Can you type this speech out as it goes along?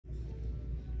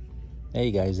Hey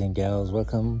guys and gals,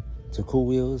 welcome to Cool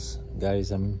Wheels.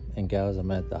 Guys and gals, I'm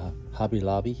at the Hobby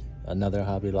Lobby. Another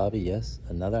Hobby Lobby, yes,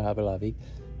 another Hobby Lobby.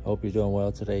 Hope you're doing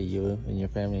well today, you and your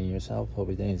family and yourself. Hope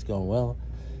everything is going well.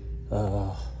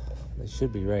 They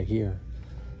should be right here.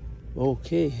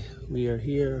 Okay, we are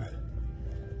here.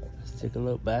 Let's take a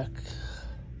look back.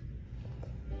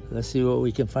 Let's see what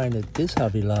we can find at this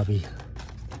Hobby Lobby.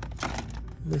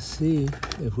 Let's see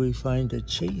if we find a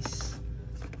Chase.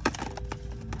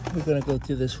 We're gonna go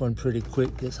through this one pretty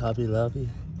quick, this Hobby Lobby.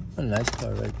 A nice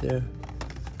car right there.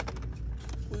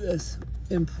 We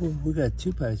got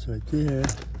 2-packs right there.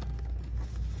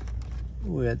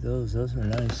 We got those are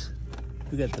nice.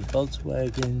 We got the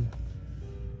Volkswagen.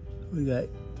 We got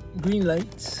green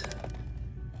lights.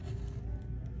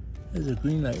 There's a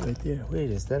green light right there.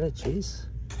 Wait, is that a Chase?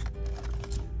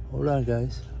 Hold on,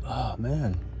 guys. Oh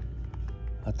man,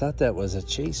 I thought that was a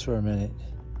Chase for a minute.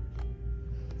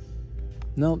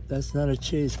 Nope, that's not a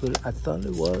Chase, but I thought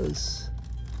it was.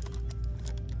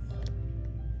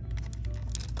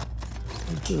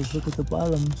 Let's look at the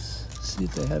bottoms, see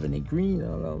if they have any green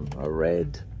on them or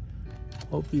red.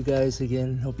 Hope you guys,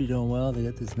 again, hope you're doing well. They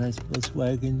got this nice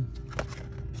Volkswagen.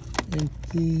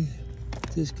 And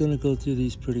just gonna go through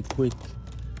these pretty quick.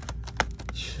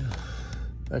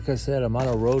 Like I said, I'm on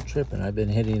a road trip and I've been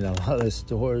hitting a lot of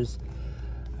stores.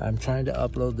 I'm trying to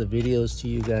upload the videos to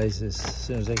you guys as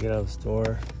soon as I get out of the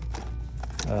store.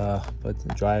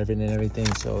 But driving and everything,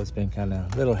 so it's been kind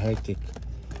of a little hectic.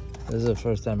 This is the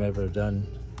first time I've ever done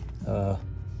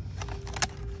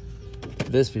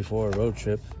this before, a road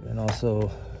trip, and also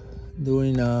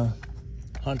doing a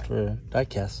hunt for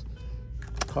diecast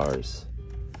cars.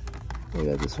 We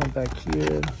got this one back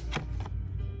here.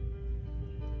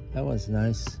 That one's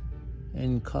nice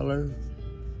in color.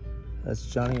 That's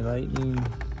Johnny Lightning.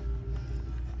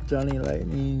 Johnny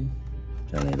Lightning.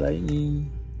 Johnny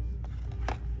Lightning.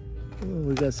 Oh,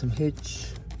 we got some hitch.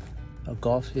 A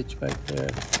golf hitch back there.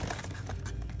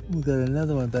 We got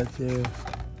another one back there.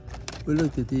 We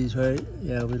looked at these, right?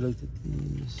 Yeah, we looked at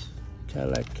these.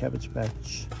 Cadillac Cabbage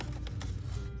Patch.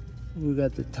 We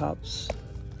got the tops.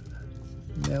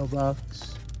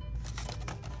 Mailbox.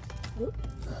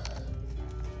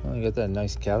 Oh, you got that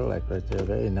nice Cadillac right there.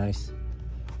 Very nice.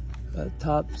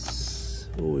 Tops.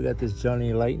 Oh, we got this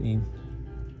Johnny Lightning.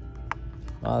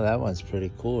 Oh, that one's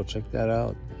pretty cool. Check that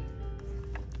out.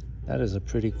 That is a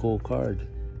pretty cool card.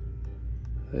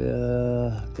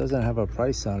 Doesn't have a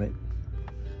price on it.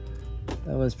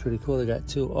 That one's pretty cool. They got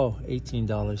two. Oh,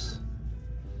 $18.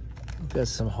 We've got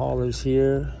some haulers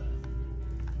here.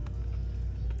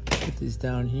 Put these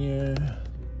down here.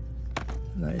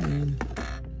 Lightning.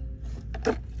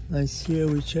 Nice here.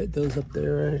 We checked those up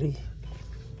there already.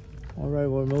 All right,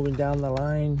 we're moving down the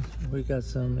line. We got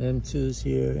some M2s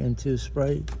here. M2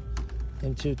 Sprite.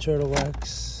 M2 Turtle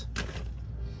Wax.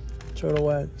 Turtle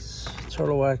Wax.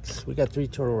 Turtle Wax. We got 3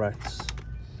 Turtle Wax.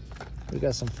 We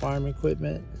got some farm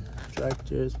equipment.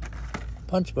 Tractors.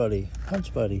 Punch Buddy.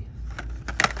 Punch Buddy.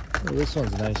 Oh, this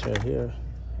one's nice right here.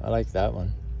 I like that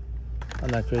one.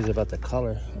 I'm not crazy about the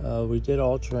color. We did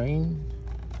All Terrain.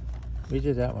 We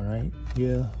did that one, right?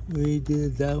 Yeah, we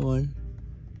did that one.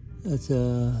 That's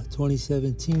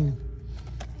 2017.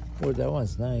 Oh, that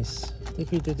one's nice. I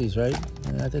think we did these, right?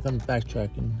 I think I'm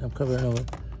backtracking. I'm covering over.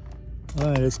 All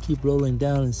right, let's keep rolling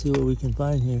down and see what we can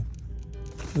find here.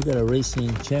 We got a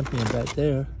Racing Champion back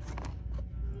there.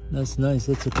 That's nice.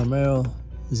 That's a Camaro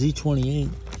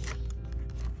Z28.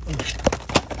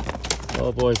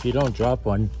 Oh boy, if you don't drop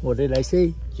one, what did I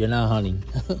say? You're not hunting.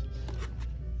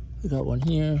 We got one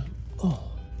here. Oh,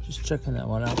 just checking that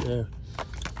one out there.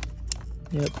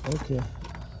 Yep, okay.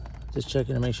 Just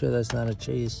checking to make sure that's not a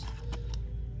Chase.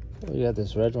 We got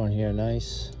this red one here,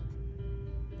 nice.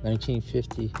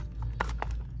 1950.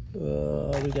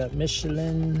 We got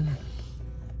Michelin.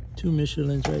 2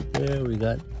 Michelins right there. We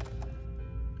got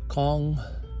Kong.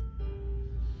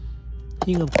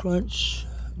 King of Crunch.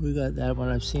 We got that one.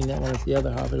 I've seen that one at the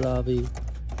other Hobby Lobby.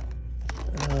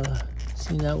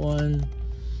 Seen that one.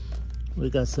 We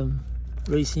got some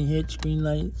Racing Hitch green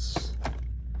lights.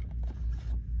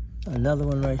 Another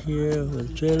one right here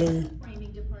with a trailer.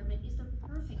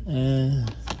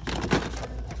 And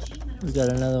we got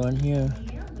another one here.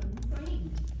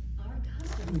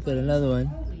 We got another one.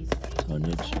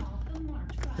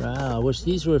 Wow, I wish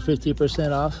these were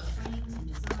 50% off.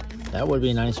 That would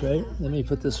be nice, right? Let me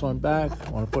put this one back. I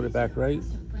want to put it back right.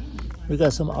 We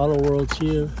got some Auto Worlds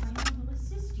here.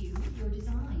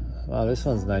 Wow, this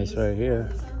one's nice right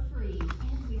here.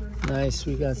 Nice.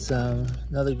 We got some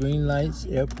another green lights,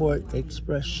 Airport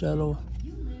Express Shuttle.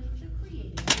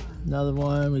 Another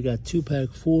one. We got 2-pack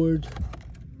Ford.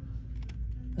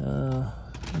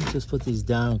 just put these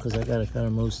down because I gotta kind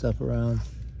of move stuff around.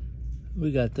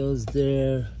 We got those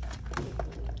there.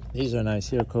 These are nice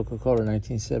here. Coca-Cola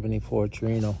 1974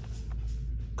 Torino.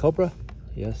 Cobra?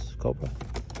 Yes, Cobra.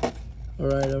 All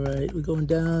right. We're going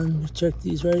down. We checked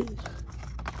these, right?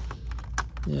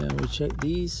 Yeah, we checked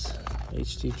these.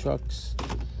 HT trucks.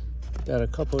 Got a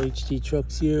couple HT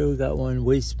trucks here. We got one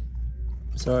waste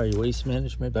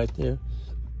management back there.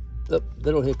 Oh,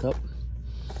 little hiccup.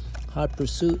 Hot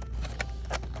Pursuit.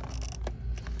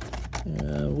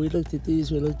 We looked at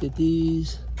these. We looked at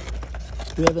these.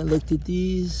 We haven't looked at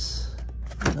these.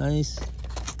 Nice.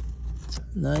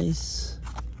 Nice.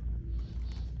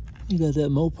 You got that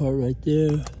Mopar right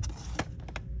there.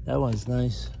 That one's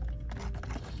nice.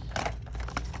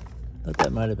 Thought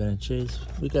that might have been a Chase.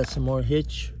 We got some more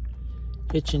hitch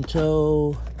and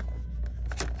tow.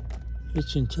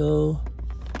 Hitch and tow.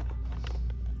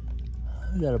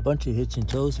 We got a bunch of hitch and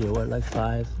tows here. What, like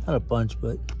 5? Not a bunch,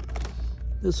 but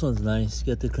this one's nice.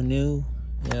 Got the canoe.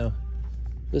 Yeah,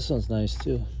 this one's nice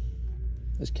too.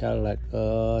 This Cadillac.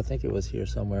 I think it was here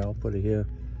somewhere. I'll put it here.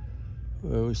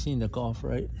 Where we've seen the Golf,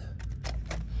 right?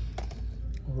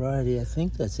 Alrighty, I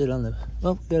think that's it on the.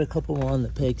 Well, we got a couple more on the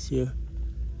pegs here.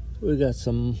 We got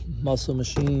some muscle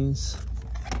machines.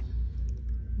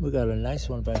 We got a nice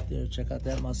one back there. Check out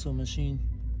that muscle machine.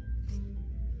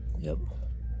 Yep.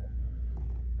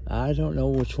 I don't know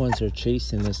which ones are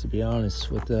chasing this, to be honest.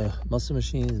 With the muscle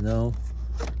machines, no.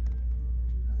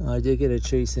 I did get a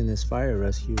chase in this fire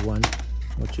rescue one,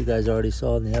 which you guys already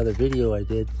saw in the other video I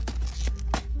did.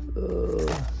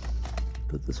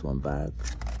 Put this one back.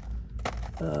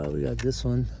 We got this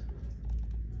one.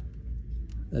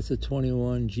 That's a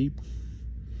 21 Jeep.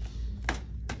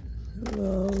 We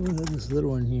got this little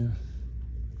one here.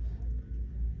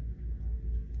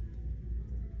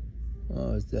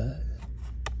 Oh, is that?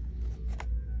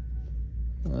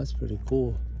 Oh, that's pretty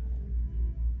cool.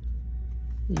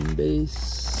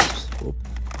 Base. Oh,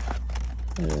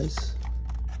 nice.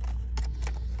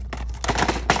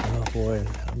 Oh boy,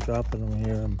 I'm dropping them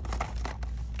here.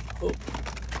 Oh,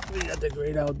 we got the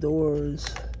Great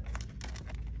Outdoors.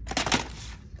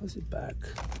 Push it back.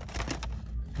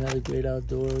 Another Great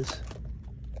Outdoors.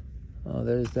 Oh,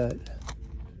 there's that.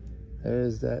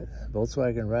 There's that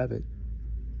Volkswagen Rabbit.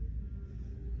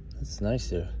 That's nice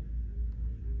there.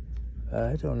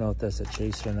 I don't know if that's a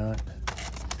Chase or not.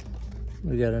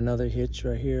 We got another hitch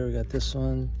right here. We got this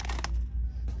one.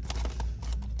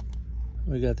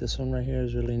 We got this one right here.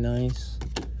 Is really nice.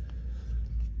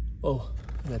 Oh,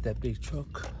 we got that big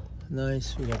truck.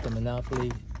 Nice. We got the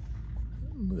Monopoly.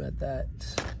 We got that.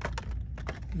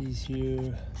 These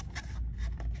here.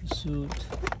 Suit.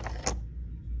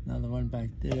 Another one back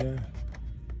there.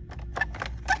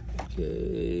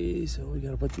 Okay, so we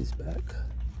gotta put these back.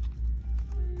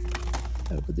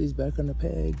 Gotta put these back on the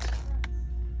pegs.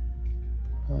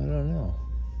 I don't know.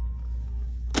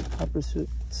 Hot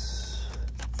Pursuits.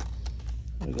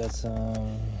 We got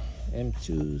some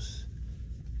M2s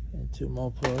and 2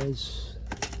 Mopars.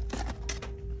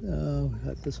 We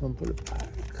got this one, put it back.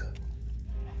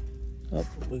 Oh,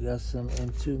 we got some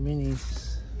M2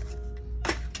 minis.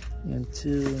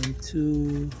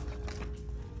 M2.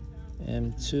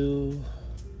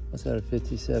 What's that, a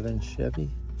 57 Chevy?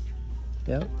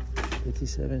 Yep,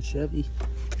 57 Chevy.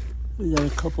 We got a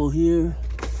couple here.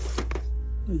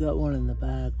 We got one in the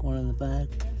back,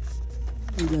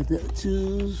 We got the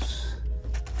 2s.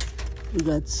 We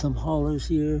got some haulers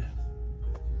here.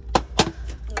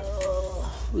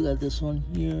 We got this one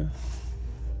here.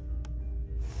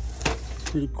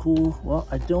 Pretty cool. Well,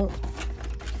 I don't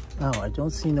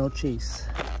see no Chase.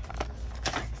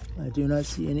 I do not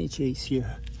see any Chase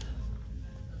here.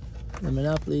 The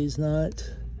Monopoly is not.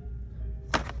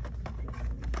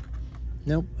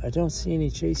 Nope, I don't see any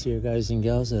Chase here, guys and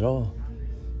gals, at all.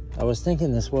 I was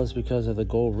thinking this was because of the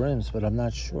gold rims, but I'm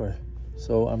not sure.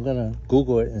 So I'm gonna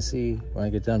Google it and see when I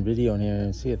get done videoing here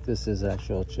and see if this is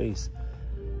actual Chase.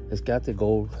 It's got the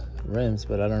gold rims,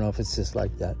 but I don't know if it's just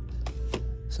like that.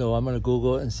 So I'm gonna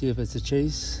Google it and see if it's a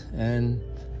Chase. And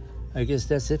I guess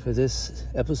that's it for this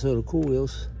episode of Cool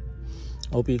Wheels.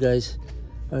 Hope you guys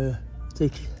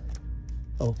take.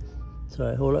 Oh,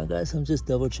 sorry. Hold on, guys. I'm just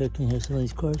double checking here some of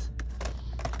these cars.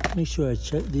 Make sure I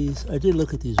check these. I did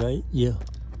look at these, right? Yeah.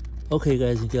 Okay,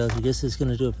 guys and gals. I guess that's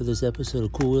gonna do it for this episode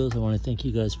of Cool Wheels. I want to thank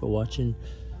you guys for watching.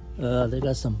 They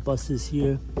got some buses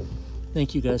here.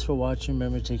 Thank you guys for watching.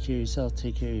 Remember, take care of yourself,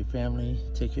 take care of your family,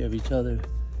 take care of each other.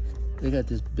 They got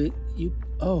this big.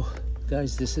 Oh,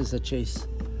 guys, this is a Chase.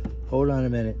 Hold on a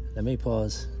minute. Let me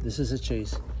pause. This is a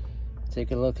Chase.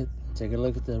 Take a look at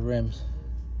the rims.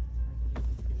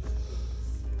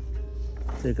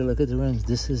 Take a look at the rims.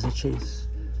 This is a Chase.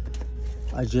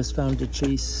 I just found a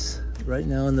Chase right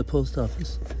now in the post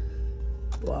office.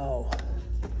 Wow.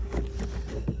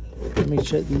 Let me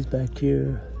check these back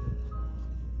here.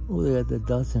 Oh, they got the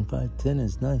Datsun 510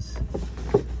 is nice.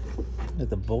 Got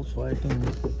the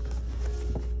Volkswagen.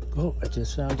 Oh, I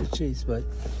just found a Chase, but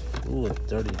ooh,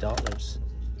 $30.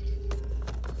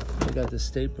 They got the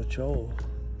State Patrol.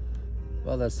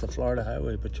 Well, that's the Florida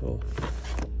Highway Patrol.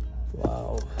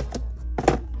 Wow.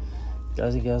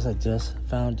 Guys and gals, I just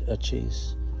found a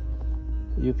Chase.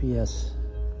 UPS.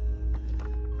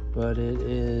 But it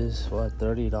is, what,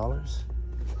 $30?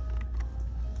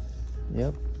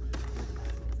 Yep.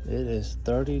 It is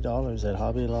 $30 at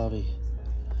Hobby Lobby.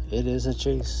 It is a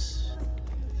Chase.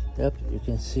 Yep, you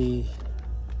can see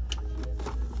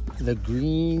the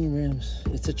green rims.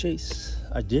 It's a Chase.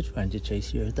 I did find a Chase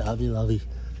here at the Hobby Lobby.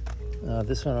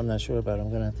 This one I'm not sure about.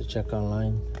 I'm gonna have to check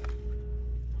online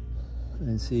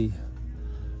and see.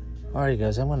 Alright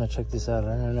guys, I'm gonna check this out.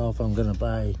 I don't know if I'm gonna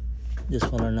buy this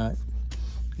one or not.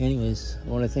 Anyways, I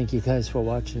want to thank you guys for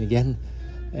watching again,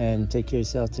 and take care of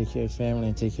yourself, take care of your family,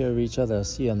 and take care of each other. I'll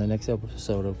see you on the next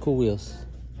episode of Cool Wheels.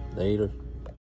 Later.